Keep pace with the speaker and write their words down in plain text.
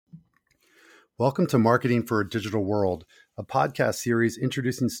Welcome to Marketing for a Digital World, a podcast series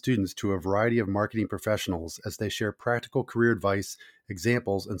introducing students to a variety of marketing professionals as they share practical career advice,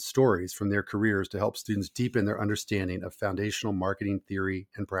 examples, and stories from their careers to help students deepen their understanding of foundational marketing theory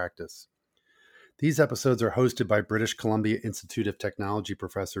and practice. These episodes are hosted by British Columbia Institute of Technology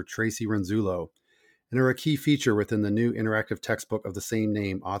professor Tracy Renzullo and are a key feature within the new interactive textbook of the same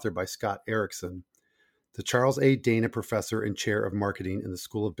name authored by Scott Erickson, the Charles A. Dana Professor and Chair of Marketing in the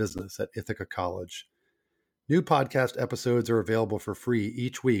School of Business at Ithaca College. New podcast episodes are available for free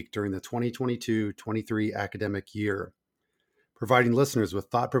each week during the 2022-23 academic year, providing listeners with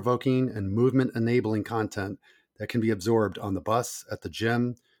thought-provoking and movement-enabling content that can be absorbed on the bus, at the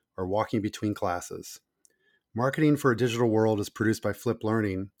gym, or walking between classes. Marketing for a Digital World is produced by Flip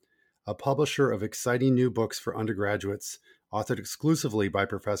Learning, a publisher of exciting new books for undergraduates, authored exclusively by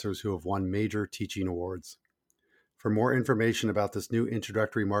professors who have won major teaching awards. For more information about this new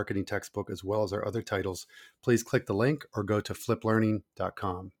introductory marketing textbook, as well as our other titles, please click the link or go to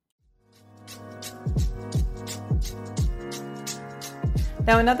fliplearning.com.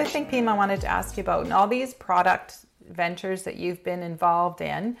 Now, another thing, Pima, I wanted to ask you about, in all these product ventures that you've been involved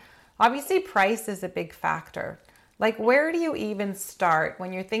in, obviously price is a big factor. Like, where do you even start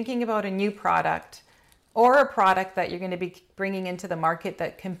when you're thinking about a new product or a product that you're going to be bringing into the market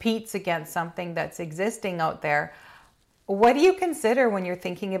that competes against something that's existing out there? What do you consider when you're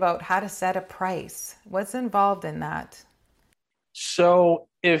thinking about how to set a price? What's involved in that? So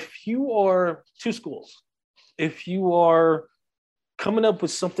if you are two schools, if you are coming up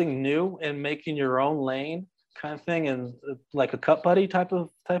with something new and making your own lane kind of thing, and like a cut buddy type of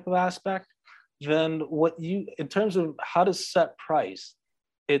aspect, then in terms of how to set price,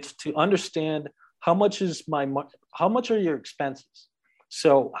 it's to understand how much are your expenses?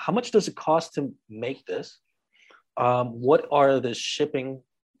 So how much does it cost to make this? What are the shipping,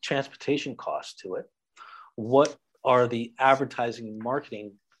 transportation costs to it? What are the advertising and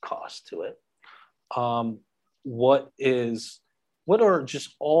marketing costs to it? What are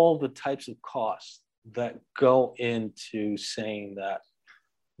just all the types of costs that go into saying that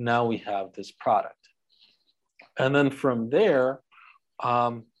now we have this product? And then from there,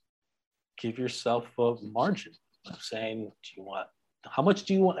 give yourself a margin of saying, how much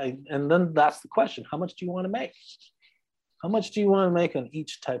do you want? And then that's the question. How much do you want to make? How much do you want to make on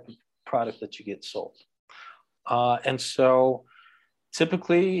each type of product that you get sold? And so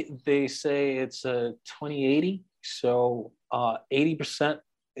typically they say it's a 20-80. So 80%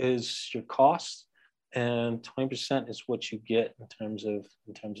 is your cost and 20% is what you get in terms of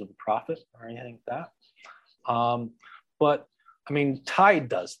the profit or anything like that. But I mean, Tide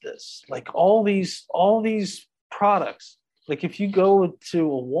does this. Like all these products. Like if you go to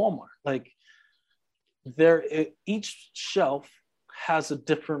a Walmart, like each shelf has a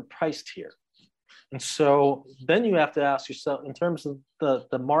different price tier, and so then you have to ask yourself, in terms of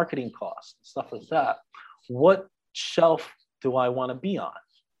the marketing costs and stuff like that, what shelf do I want to be on?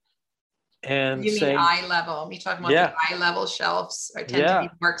 And you mean eye level? You talking about the eye level shelves tend to be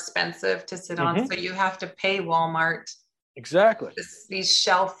more expensive to sit on, so you have to pay Walmart exactly these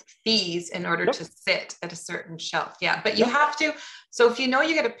shelf fees in order to sit at a certain shelf. But you have to. So if you know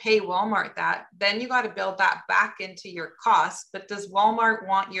you got to pay Walmart that, then you got to build that back into your cost. But does Walmart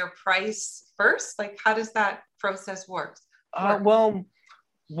want your price first? Like, how does that process work?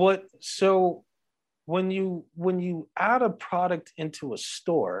 So when you add a product into a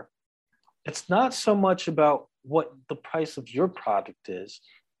store, it's not so much about what the price of your product is.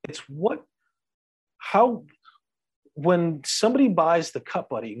 It's when somebody buys the Cut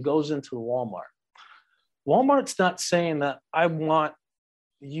Buddy and goes into Walmart's not saying that I want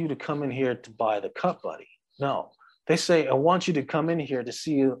you to come in here to buy the Cut Buddy. No, they say, I want you to come in here to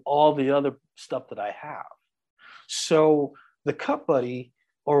see all the other stuff that I have. So the Cut Buddy,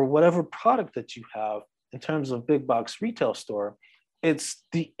 or whatever product that you have in terms of big box retail store, it's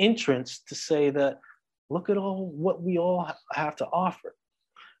the entrance to say that, look at what we all have to offer.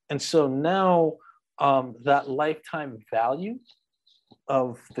 And so now that lifetime value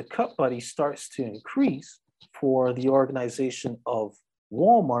of the Cut Buddy starts to increase for the organization of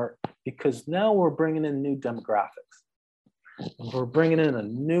Walmart, because now we're bringing in new demographics. We're bringing in a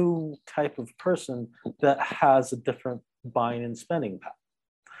new type of person that has a different buying and spending pattern.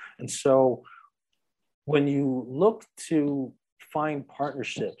 And so when you look to find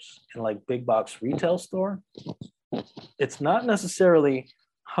partnerships in like big box retail store, it's not necessarily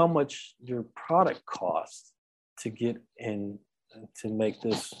how much your product costs to get in to make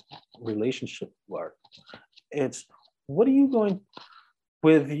this relationship work. It's what are you going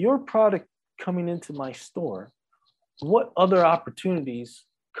with your product coming into my store? What other opportunities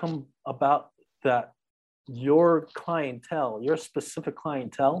come about that your clientele, your specific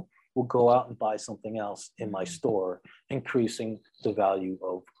clientele, will go out and buy something else in my store, increasing the value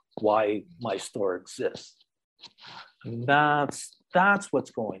of why my store exists. And that's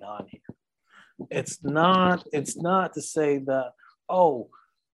what's going on here. It's not to say that, oh,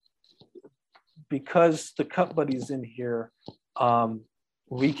 because the Cut Buddy's in here,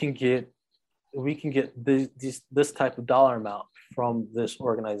 we can get this type of dollar amount from this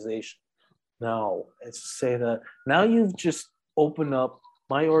organization. No, it's to say that now you've just opened up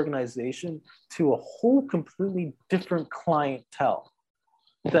my organization to a whole completely different clientele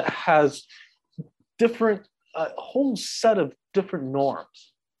that has a whole set of different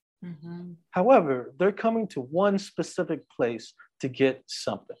norms. Mm-hmm. However, they're coming to one specific place to get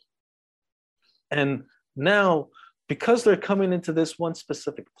something. And now, because they're coming into this one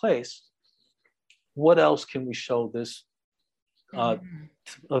specific place, what else can we show this of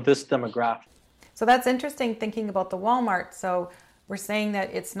this demographic? So that's interesting, thinking about the Walmart. So we're saying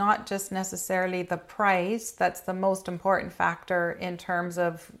that it's not just necessarily the price that's the most important factor in terms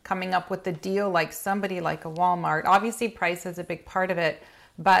of coming up with the deal, like somebody like a Walmart. Obviously, price is a big part of it,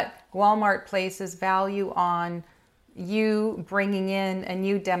 but Walmart places value on you bringing in a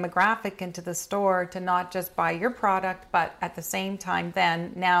new demographic into the store to not just buy your product, but at the same time,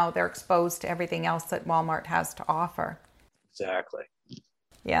 then now they're exposed to everything else that Walmart has to offer. Exactly.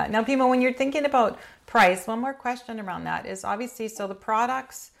 Yeah. Now, Pima, when you're thinking about price, one more question around that is obviously, so the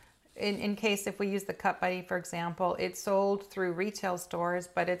products, in case if we use the Cut Buddy, for example, it's sold through retail stores,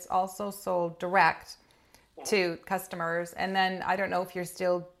 but it's also sold direct to customers. And then I don't know if you're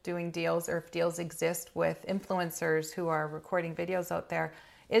still doing deals or if deals exist with influencers who are recording videos out there.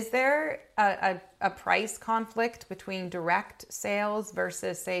 Is there a price conflict between direct sales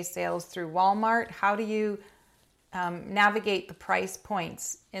versus, say, sales through Walmart? How do you navigate the price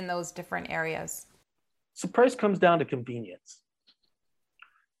points in those different areas? So price comes down to convenience.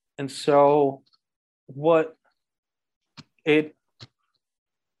 And so if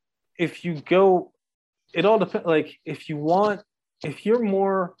you go, it all depends. Like if a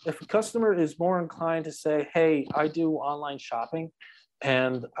customer is more inclined to say, hey, I do online shopping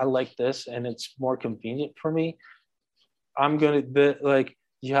and I like this and it's more convenient for me,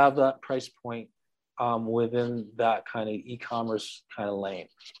 you have that price point within that kind of e-commerce kind of lane.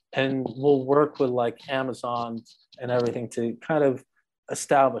 And we'll work with like Amazon and everything to kind of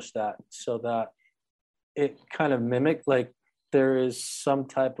establish that so that it kind of mimic, like there is some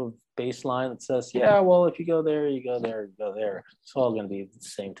type of baseline that says, yeah, well, if you go there, you go there, you go there. It's all going to be the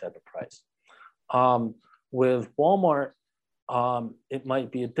same type of price. With Walmart, it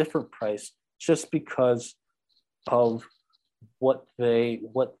might be a different price just because of what they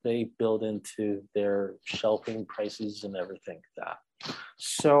build into their shelving prices and everything like that.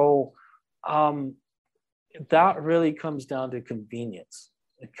 So that really comes down to convenience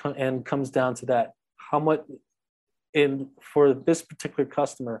and comes down to that, how much for this particular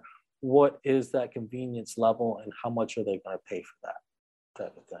customer, what is that convenience level and how much are they going to pay for that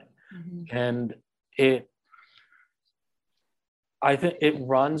type of thing. Mm-hmm. And I think it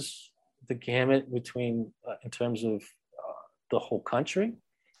runs the gamut between in terms of the whole country.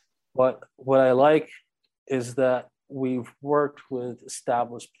 But what I like is that we've worked with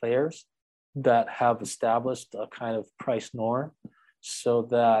established players that have established a kind of price norm so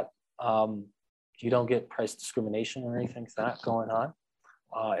that you don't get price discrimination or anything like that going on.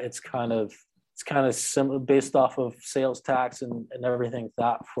 It's kind of similar based off of sales tax and everything like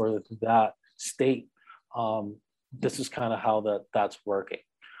that for that state. This is kind of how that's working.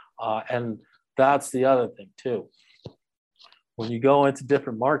 And that's the other thing too. When you go into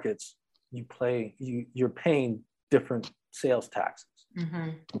different markets, you're paying different sales taxes. Mm-hmm.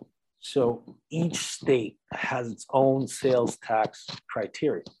 So each state has its own sales tax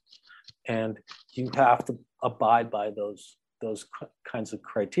criteria, and you have to abide by those kinds of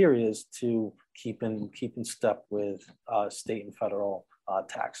criteria to keep in step with state and federal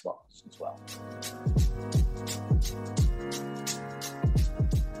tax laws as well.